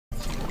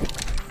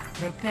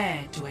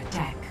Prepare to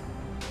attack.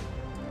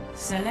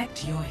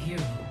 Select your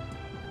hero.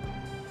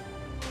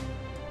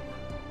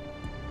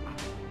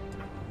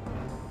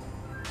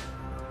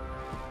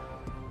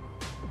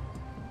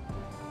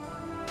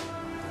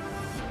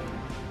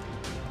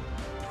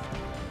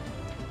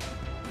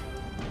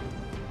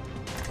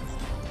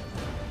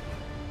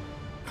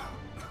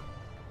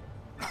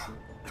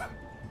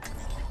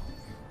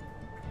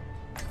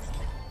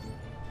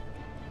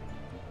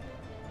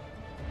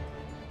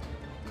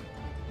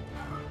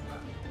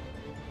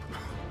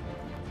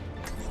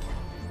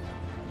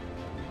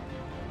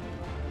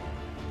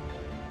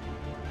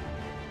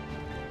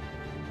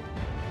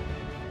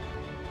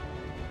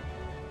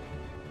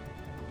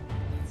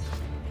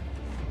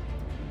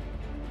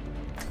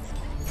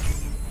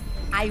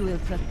 I will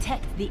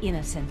protect the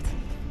innocent.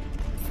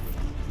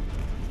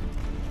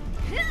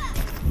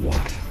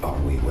 What are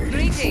we waiting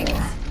Greetings.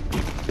 for?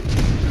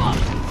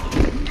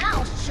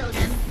 I'll show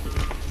them.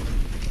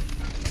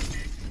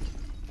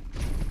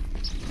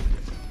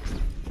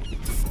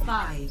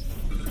 Five,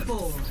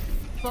 four,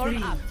 Form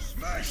three, up.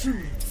 two,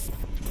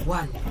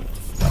 one.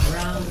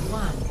 Round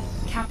one.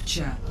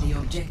 Capture the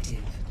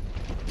objective.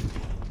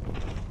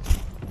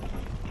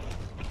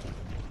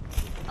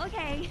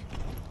 Okay.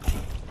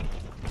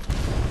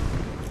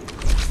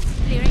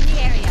 Clearing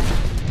the area.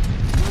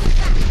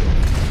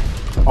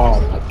 Oh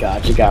my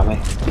god, you got me.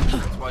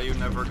 That's why you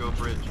never go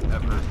bridge,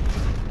 ever.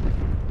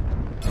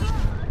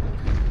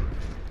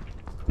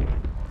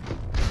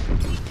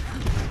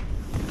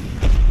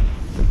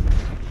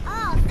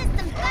 Oh,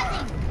 system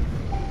buzzing.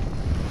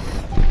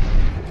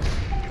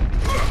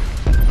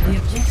 The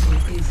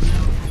objective is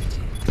now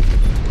active.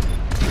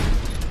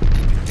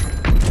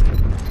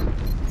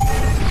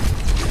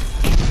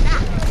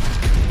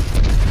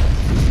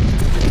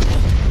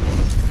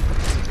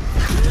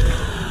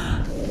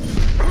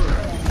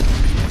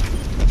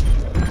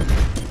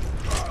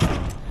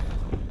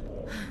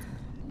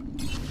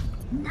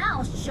 Now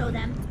I'll show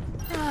them.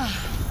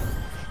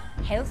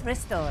 Health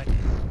restored.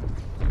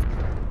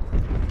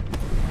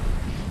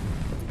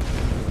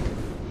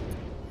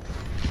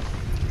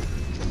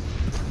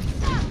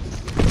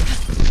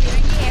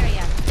 Clearing the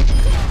area.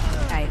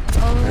 I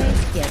always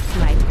get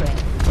my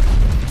breath.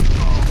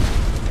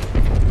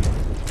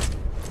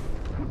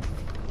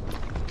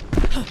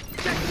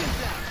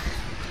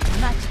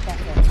 Much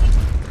better.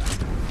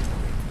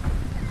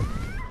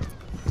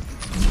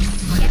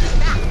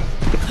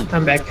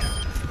 I'm back.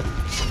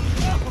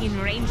 In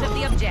range of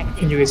the objective.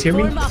 Can you guys hear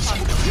me? Form up on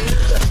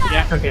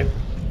Yeah, okay.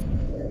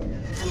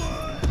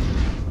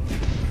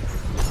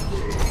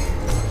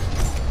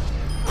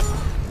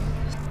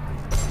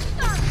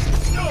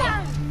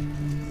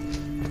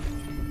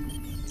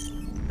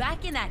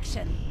 Back in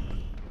action.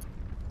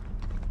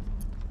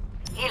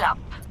 Heal up.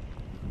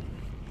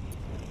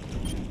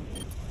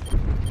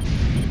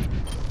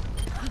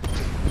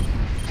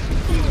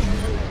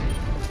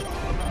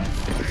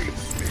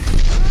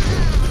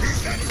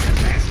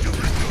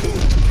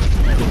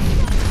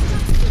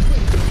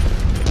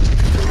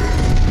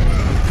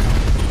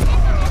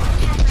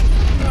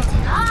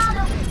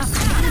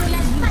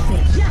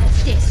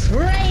 Justice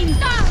reigns.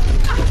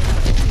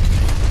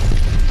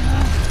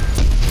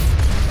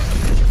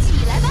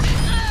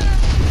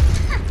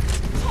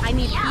 I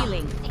need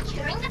healing.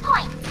 Securing the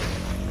point.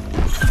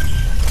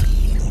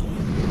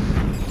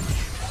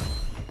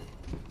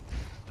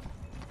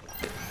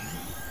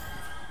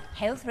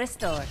 Health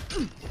restored.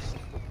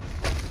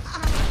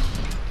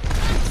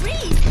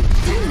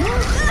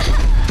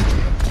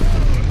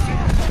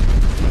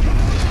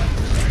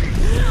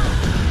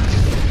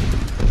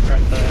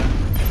 Right there.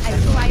 I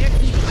require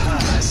healing.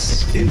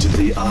 Pass into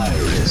the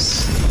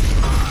iris.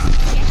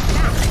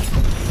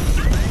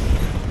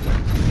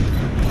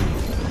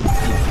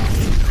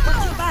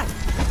 Watch your back.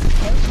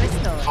 Health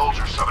restored.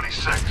 Soldier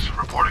 76,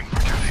 reporting for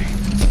duty.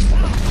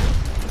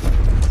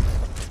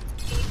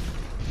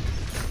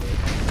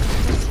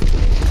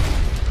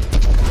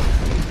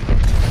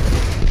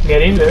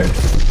 Get in there.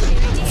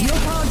 You're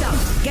powered up.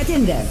 Get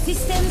in there.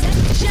 Systems and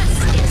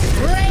justice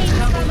reign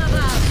from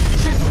above.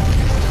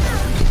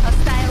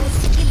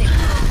 Hostiles killing.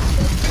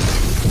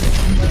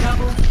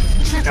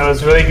 That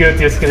was really good,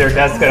 Yuskiller.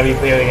 That's gonna be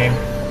clear the game.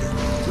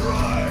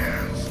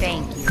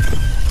 Thank you.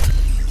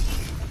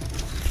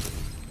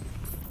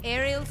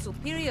 Aerial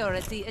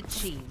superiority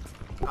achieved.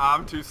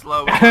 I'm too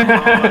slow.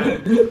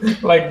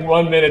 Like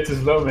 1 minute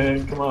is low,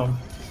 man. Come on.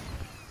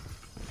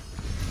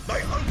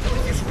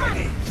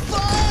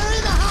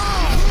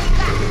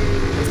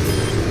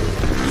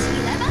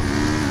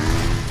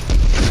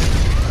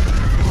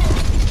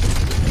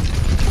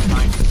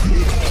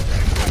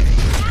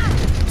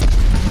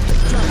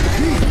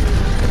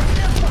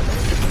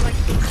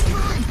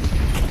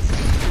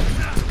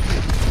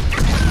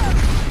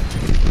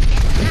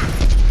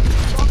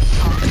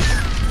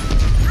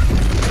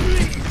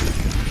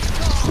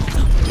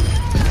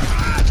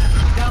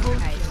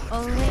 I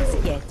always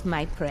get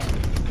my prey.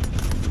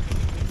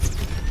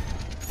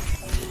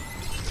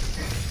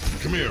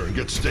 Come here and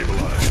get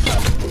stabilized.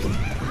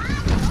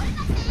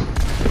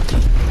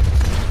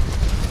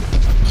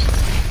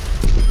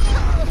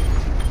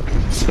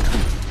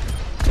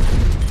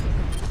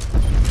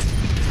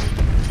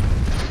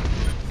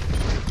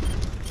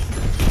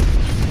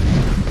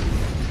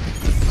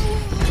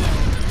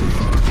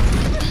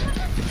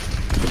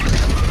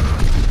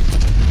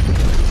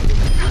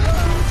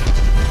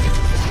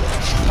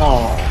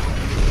 Oh.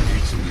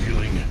 Need some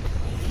healing.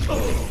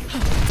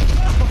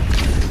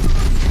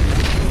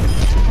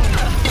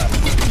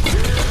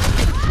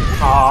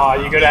 Ah,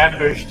 you got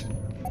ambushed.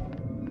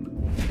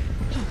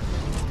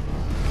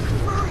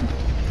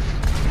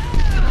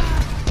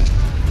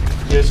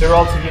 Use your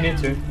ult if you need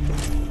to.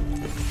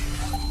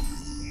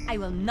 I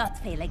will not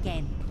fail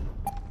again.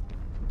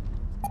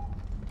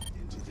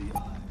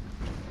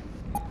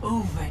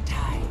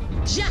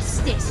 Overtime.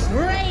 Justice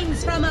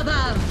reigns from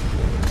above.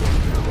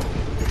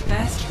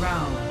 First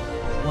round.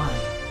 1.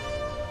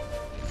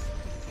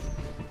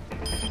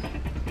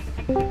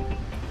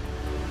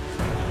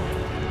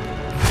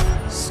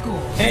 Score.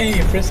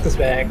 Hey, Frisco's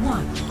back.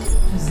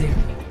 1-0.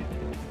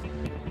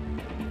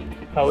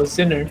 How was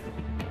dinner?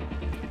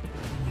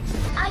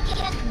 I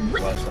can't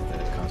wait. Well, something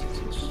that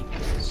constitutes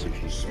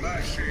sushi.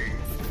 Smashing.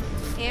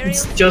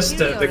 It's just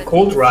the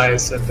cold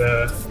rice and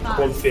the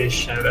cold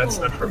fish, and that's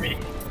not for me.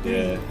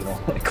 Yeah, you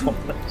don't like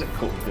complex and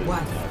cool food. 1.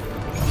 Round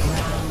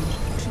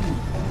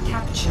 2.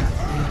 Capture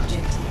the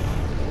objective.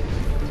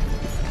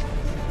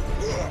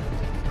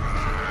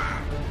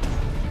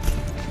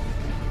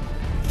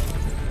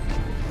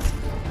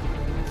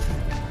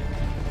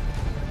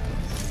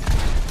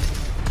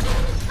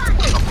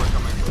 Couple are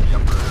coming from the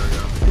upper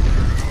area.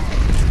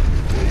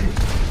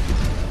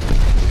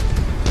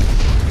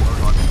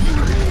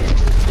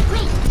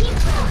 Wait, keep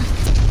going.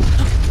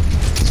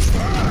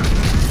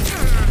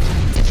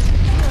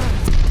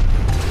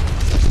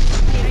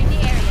 Clearing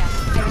the area.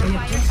 I The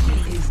require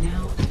objective is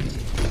now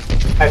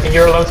active. I think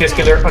you're alone to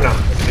killer. Oh no.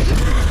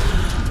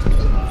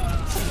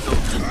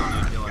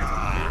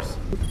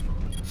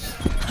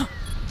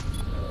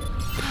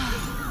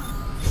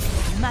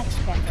 much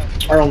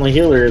better. Our only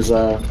healer is,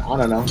 I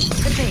don't know.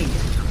 The thing.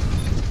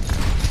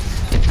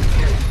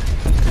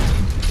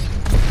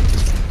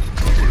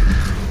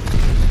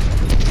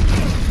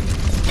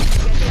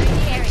 Clearing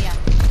the area.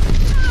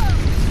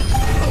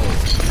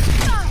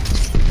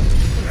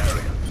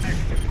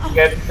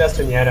 Get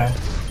Destiniera.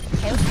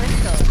 Hail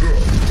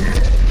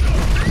Crystal.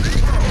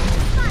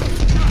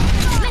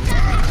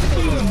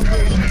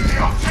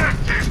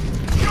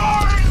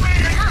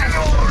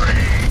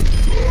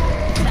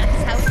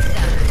 That's how it's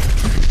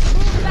done.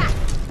 Move back.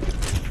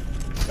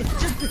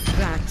 It's just a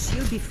scratch.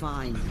 You'll be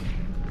fine.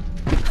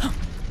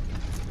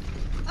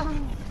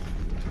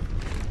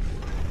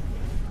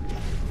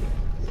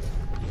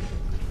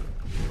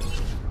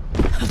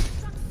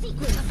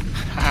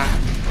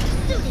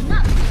 Suiting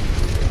up.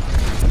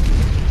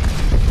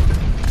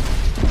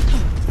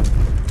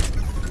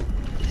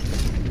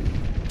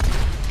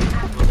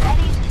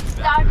 Ready to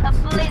start a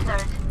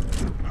blizzard.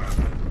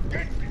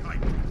 Get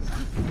behind me.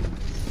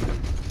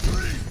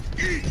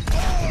 Eat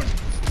on.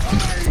 I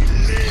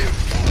live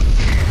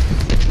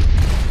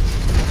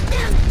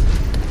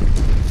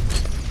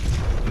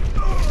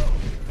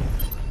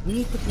We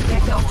need to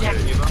protect the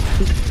objective.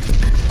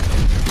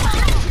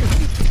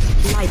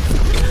 Light.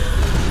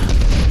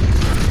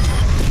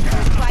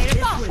 Fire This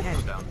bomb. will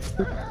help. Down.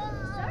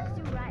 Serves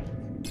you right.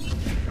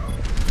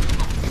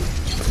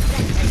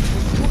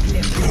 You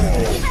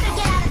better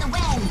get out of the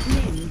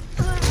way.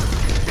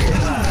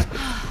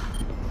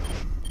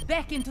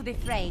 Back into the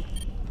fray.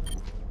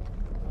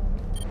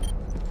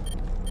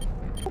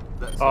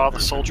 That Oh, the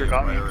soldier soldier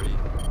got me. priority.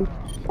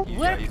 Yeah,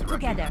 Work he's wrecking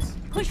together. us.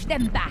 Push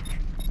them back.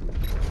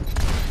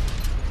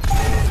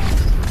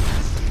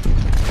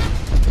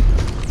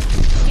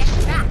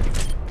 Get back.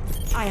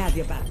 I have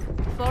your back.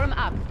 Form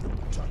up.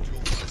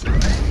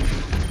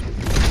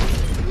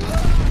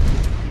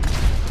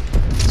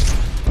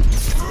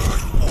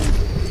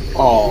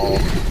 Oh.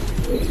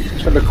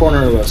 Turned the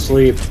corner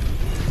asleep. Walk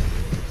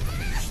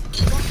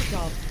it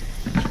off.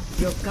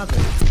 You're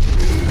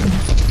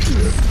covered.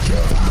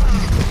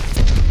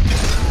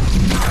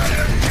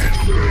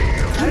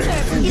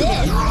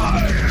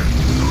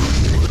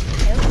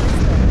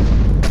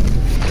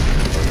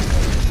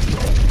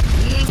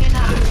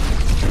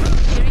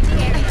 Clearing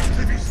the area.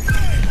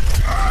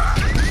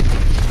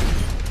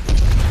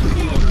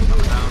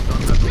 Down,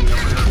 don't touch the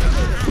upper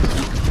area.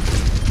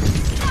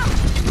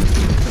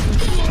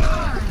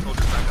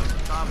 Soldiers back up to the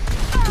top.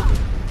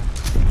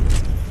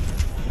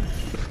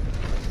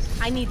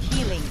 I need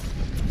healing.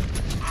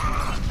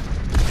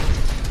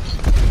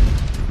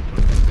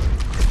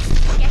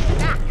 Get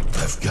back.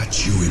 I've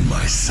got you in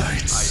my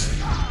sights.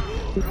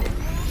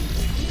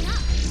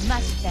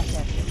 Much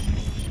better.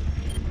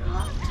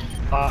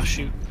 Ah,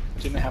 shoot.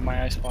 Didn't have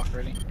my ice block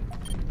ready.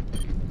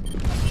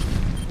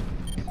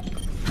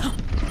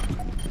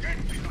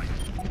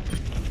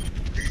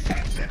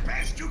 That's the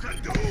best you can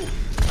do.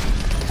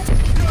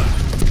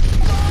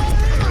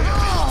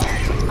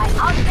 My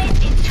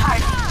ultimate is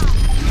charged.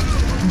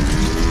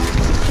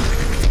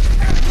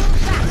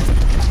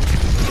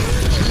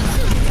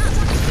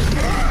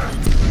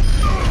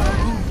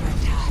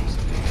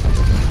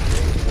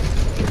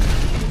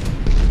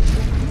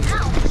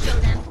 Now show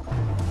them.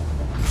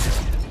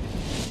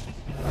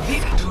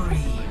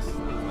 Victory.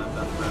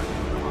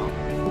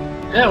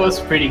 That was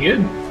pretty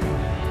good.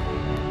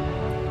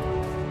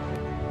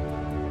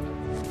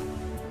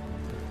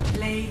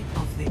 Play play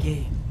of the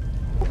game.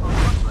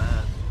 What's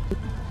that?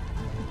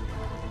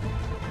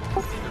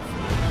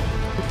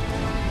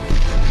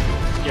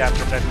 Yeah,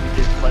 but then we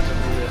did let them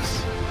do this.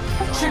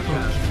 Triple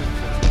Yeah. kill.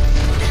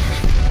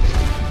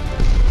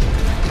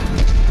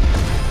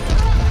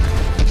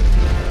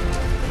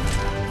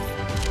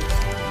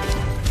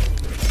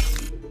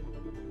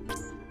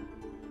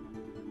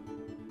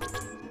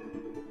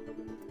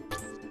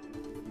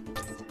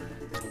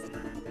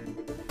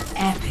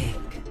 Epic.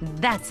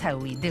 That's how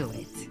we do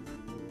it.